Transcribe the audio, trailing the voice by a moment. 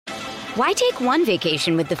Why take one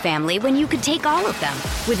vacation with the family when you could take all of them?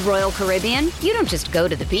 With Royal Caribbean, you don't just go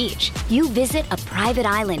to the beach. You visit a private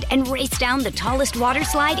island and race down the tallest water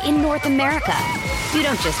slide in North America. You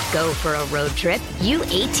don't just go for a road trip. You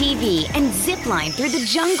ATV and zip line through the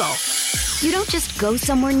jungle. You don't just go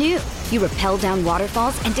somewhere new. You rappel down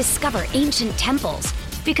waterfalls and discover ancient temples.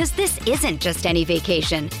 Because this isn't just any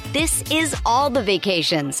vacation. This is all the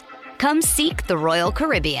vacations. Come seek the Royal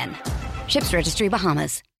Caribbean. Ships Registry,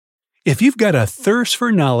 Bahamas. If you've got a thirst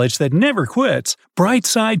for knowledge that never quits,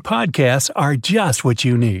 Brightside Podcasts are just what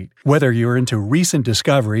you need. Whether you're into recent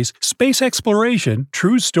discoveries, space exploration,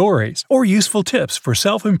 true stories, or useful tips for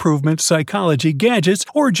self-improvement, psychology, gadgets,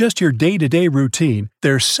 or just your day-to-day routine,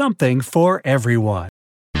 there's something for everyone.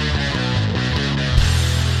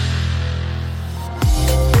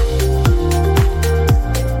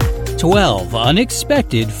 "12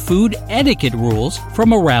 Unexpected Food Etiquette Rules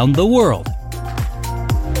from Around the World."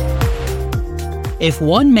 If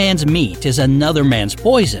one man's meat is another man's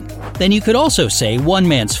poison, then you could also say one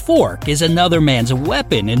man's fork is another man's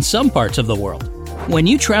weapon in some parts of the world. When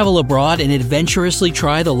you travel abroad and adventurously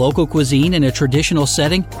try the local cuisine in a traditional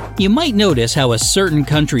setting, you might notice how a certain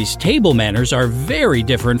country's table manners are very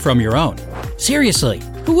different from your own. Seriously,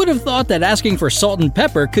 who would have thought that asking for salt and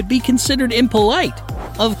pepper could be considered impolite?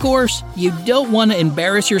 Of course, you don't want to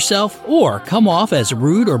embarrass yourself or come off as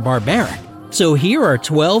rude or barbaric. So here are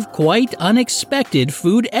 12 quite unexpected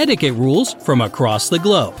food etiquette rules from across the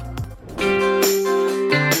globe.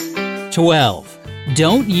 12.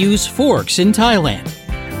 Don't use forks in Thailand.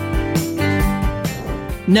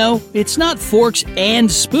 No, it's not forks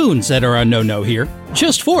and spoons that are a no-no here,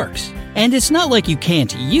 just forks. And it's not like you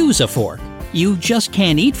can't use a fork, you just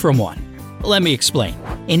can't eat from one. Let me explain.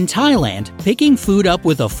 In Thailand, picking food up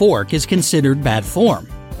with a fork is considered bad form.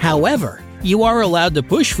 However, you are allowed to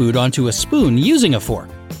push food onto a spoon using a fork.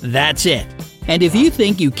 That's it. And if you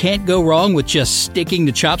think you can't go wrong with just sticking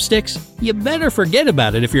to chopsticks, you better forget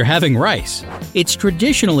about it if you're having rice. It's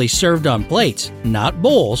traditionally served on plates, not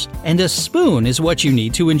bowls, and a spoon is what you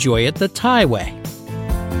need to enjoy it the Thai way.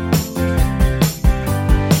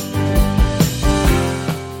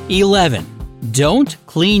 11. Don't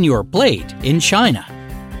clean your plate in China.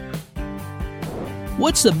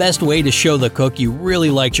 What's the best way to show the cook you really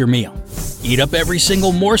liked your meal? Eat up every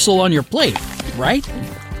single morsel on your plate, right?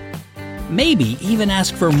 Maybe even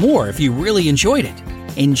ask for more if you really enjoyed it.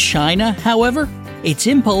 In China, however, it's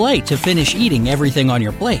impolite to finish eating everything on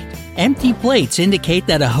your plate. Empty plates indicate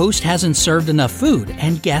that a host hasn't served enough food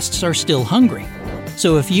and guests are still hungry.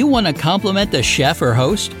 So if you want to compliment the chef or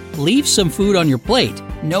host, leave some food on your plate,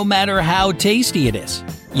 no matter how tasty it is.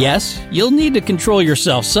 Yes, you'll need to control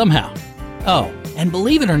yourself somehow. Oh, and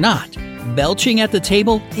believe it or not, belching at the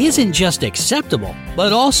table isn't just acceptable,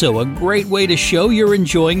 but also a great way to show you're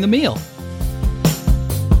enjoying the meal.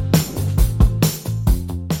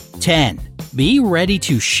 10. Be ready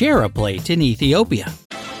to share a plate in Ethiopia.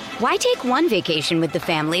 Why take one vacation with the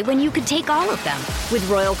family when you could take all of them? With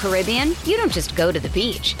Royal Caribbean, you don't just go to the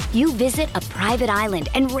beach. You visit a private island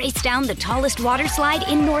and race down the tallest water slide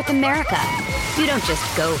in North America. You don't just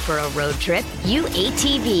go for a road trip. You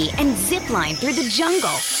ATV and zip line through the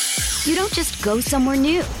jungle. You don't just go somewhere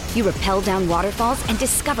new. You rappel down waterfalls and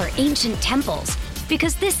discover ancient temples.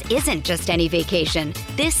 Because this isn't just any vacation.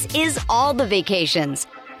 This is all the vacations.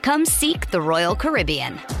 Come seek the Royal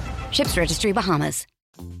Caribbean. Ships Registry, Bahamas.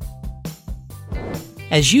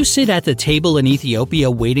 As you sit at the table in Ethiopia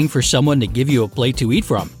waiting for someone to give you a plate to eat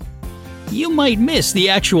from, you might miss the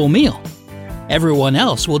actual meal. Everyone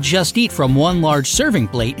else will just eat from one large serving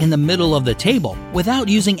plate in the middle of the table without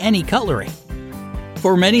using any cutlery.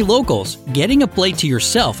 For many locals, getting a plate to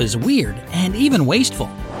yourself is weird and even wasteful.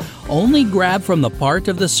 Only grab from the part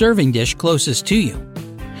of the serving dish closest to you.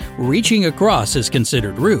 Reaching across is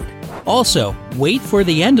considered rude. Also, wait for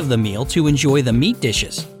the end of the meal to enjoy the meat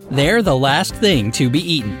dishes. They're the last thing to be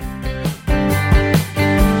eaten.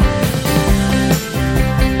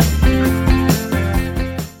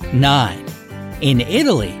 9. In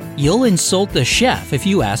Italy, you'll insult the chef if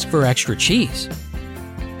you ask for extra cheese.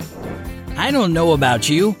 I don't know about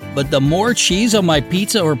you, but the more cheese on my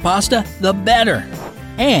pizza or pasta, the better.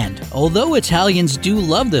 And although Italians do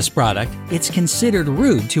love this product, it's considered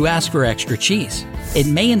rude to ask for extra cheese. It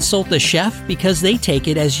may insult the chef because they take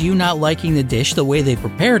it as you not liking the dish the way they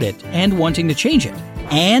prepared it and wanting to change it.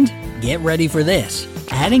 And get ready for this.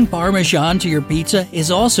 Adding Parmesan to your pizza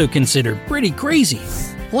is also considered pretty crazy.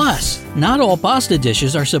 Plus, not all pasta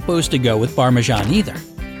dishes are supposed to go with Parmesan either.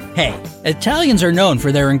 Hey, Italians are known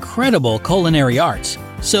for their incredible culinary arts,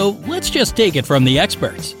 so let's just take it from the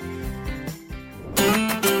experts.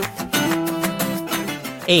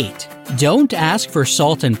 8. Don't ask for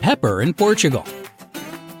salt and pepper in Portugal.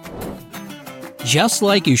 Just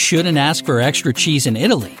like you shouldn't ask for extra cheese in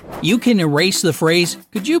Italy, you can erase the phrase,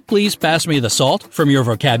 "Could you please pass me the salt?" from your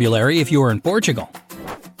vocabulary if you are in Portugal.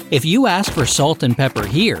 If you ask for salt and pepper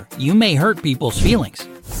here, you may hurt people's feelings.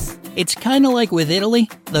 It's kinda like with Italy,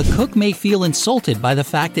 the cook may feel insulted by the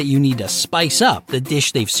fact that you need to spice up the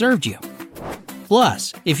dish they've served you.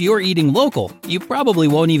 Plus, if you're eating local, you probably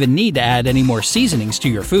won't even need to add any more seasonings to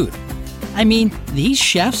your food. I mean, these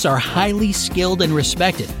chefs are highly skilled and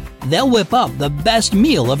respected. They'll whip up the best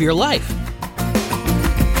meal of your life.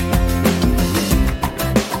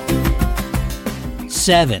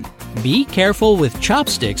 7. Be careful with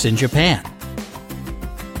chopsticks in Japan.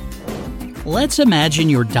 Let's imagine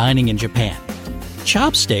you're dining in Japan.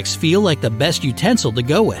 Chopsticks feel like the best utensil to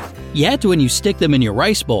go with, yet when you stick them in your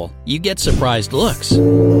rice bowl, you get surprised looks.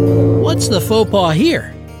 What's the faux pas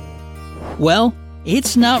here? Well,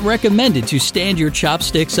 it's not recommended to stand your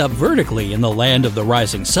chopsticks up vertically in the land of the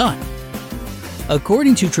rising sun.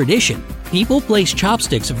 According to tradition, people place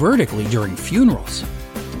chopsticks vertically during funerals.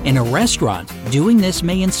 In a restaurant, doing this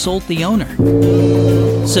may insult the owner.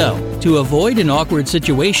 So, to avoid an awkward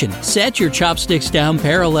situation, set your chopsticks down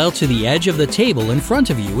parallel to the edge of the table in front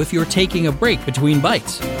of you if you're taking a break between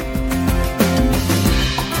bites.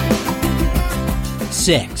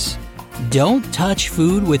 6. Don't touch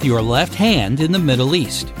food with your left hand in the Middle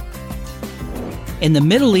East. In the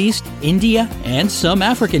Middle East, India, and some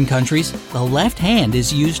African countries, the left hand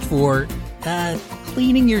is used for,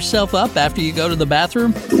 cleaning yourself up after you go to the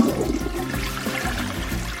bathroom.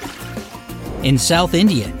 In South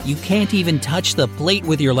India, you can't even touch the plate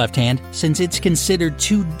with your left hand since it's considered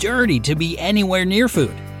too dirty to be anywhere near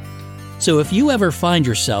food. So if you ever find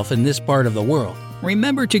yourself in this part of the world,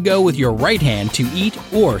 remember to go with your right hand to eat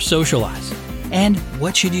or socialize. And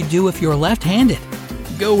what should you do if you're left-handed?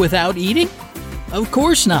 Go without eating? Of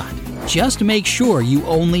course not. Just make sure you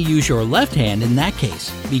only use your left hand in that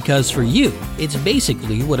case, because for you, it's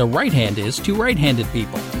basically what a right hand is to right-handed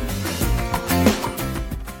people.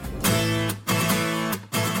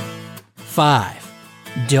 5.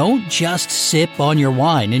 Don't just sip on your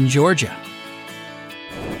wine in Georgia.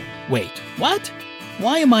 Wait, what?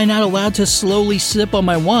 Why am I not allowed to slowly sip on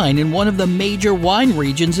my wine in one of the major wine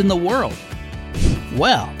regions in the world?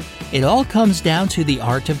 Well, it all comes down to the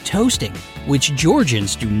art of toasting, which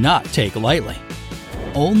Georgians do not take lightly.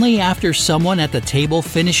 Only after someone at the table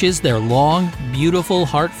finishes their long, beautiful,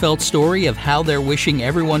 heartfelt story of how they're wishing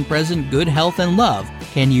everyone present good health and love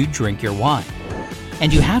can you drink your wine.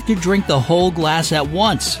 And you have to drink the whole glass at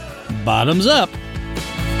once. Bottoms up!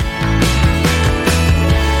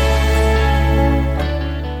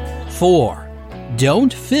 4.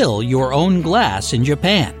 Don't fill your own glass in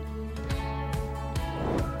Japan.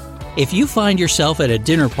 If you find yourself at a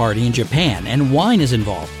dinner party in Japan and wine is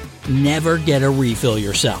involved, never get a refill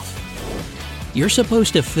yourself. You're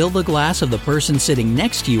supposed to fill the glass of the person sitting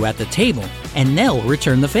next to you at the table, and they'll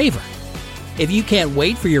return the favor. If you can't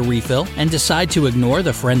wait for your refill and decide to ignore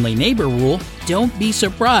the friendly neighbor rule, don't be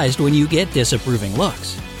surprised when you get disapproving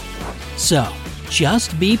looks. So,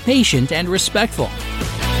 just be patient and respectful.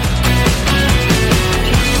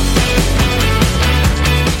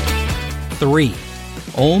 3.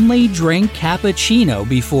 Only drink cappuccino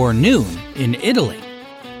before noon in Italy.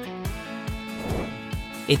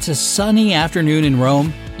 It's a sunny afternoon in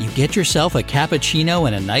Rome, you get yourself a cappuccino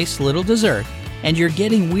and a nice little dessert, and you're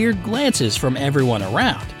getting weird glances from everyone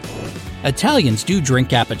around. Italians do drink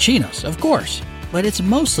cappuccinos, of course, but it's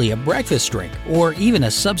mostly a breakfast drink or even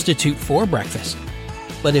a substitute for breakfast.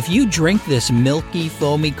 But if you drink this milky,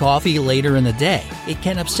 foamy coffee later in the day, it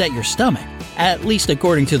can upset your stomach, at least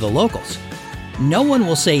according to the locals. No one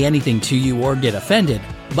will say anything to you or get offended,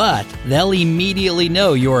 but they'll immediately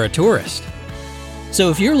know you're a tourist. So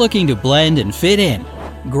if you're looking to blend and fit in,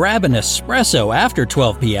 grab an espresso after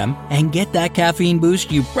 12 p.m. and get that caffeine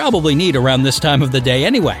boost you probably need around this time of the day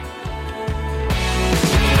anyway.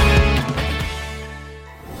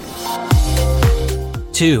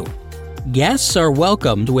 2. Guests are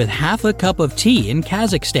welcomed with half a cup of tea in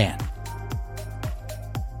Kazakhstan.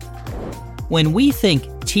 When we think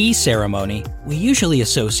tea ceremony, we usually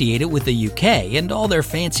associate it with the UK and all their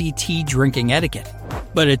fancy tea drinking etiquette.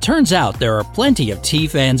 But it turns out there are plenty of tea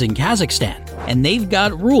fans in Kazakhstan, and they've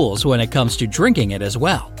got rules when it comes to drinking it as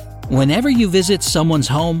well. Whenever you visit someone's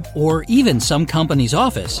home or even some company's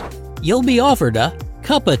office, you'll be offered a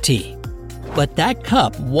cup of tea. But that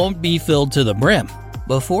cup won't be filled to the brim.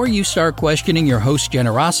 Before you start questioning your host's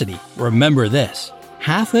generosity, remember this.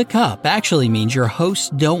 Half a cup actually means your hosts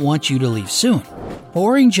don't want you to leave soon.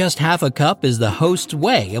 Pouring just half a cup is the host's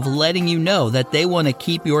way of letting you know that they want to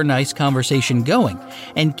keep your nice conversation going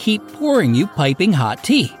and keep pouring you piping hot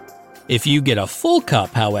tea. If you get a full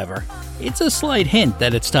cup, however, it's a slight hint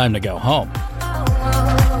that it's time to go home.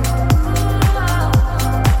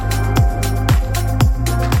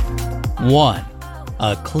 1.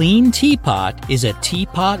 A clean teapot is a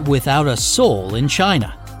teapot without a soul in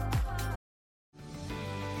China.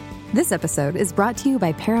 This episode is brought to you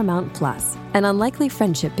by Paramount Plus. An unlikely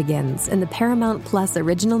friendship begins in the Paramount Plus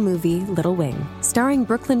original movie Little Wing, starring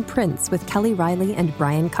Brooklyn Prince with Kelly Riley and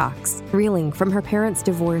Brian Cox. Reeling from her parents'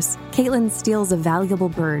 divorce, Caitlin steals a valuable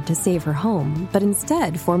bird to save her home, but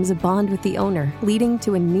instead forms a bond with the owner, leading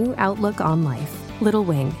to a new outlook on life. Little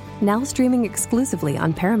Wing, now streaming exclusively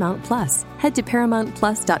on Paramount Plus. Head to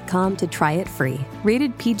ParamountPlus.com to try it free.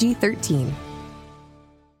 Rated PG-13.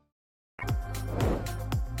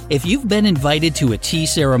 If you've been invited to a tea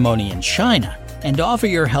ceremony in China and offer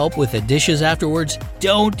your help with the dishes afterwards,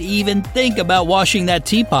 don't even think about washing that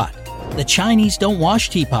teapot. The Chinese don't wash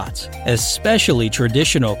teapots, especially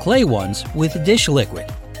traditional clay ones, with dish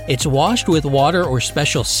liquid. It's washed with water or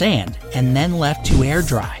special sand and then left to air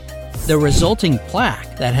dry. The resulting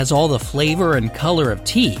plaque that has all the flavor and color of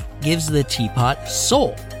tea gives the teapot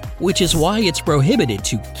soul, which is why it's prohibited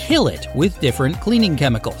to kill it with different cleaning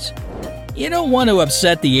chemicals. You don't want to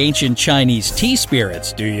upset the ancient Chinese tea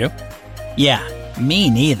spirits, do you? Yeah, me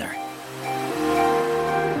neither.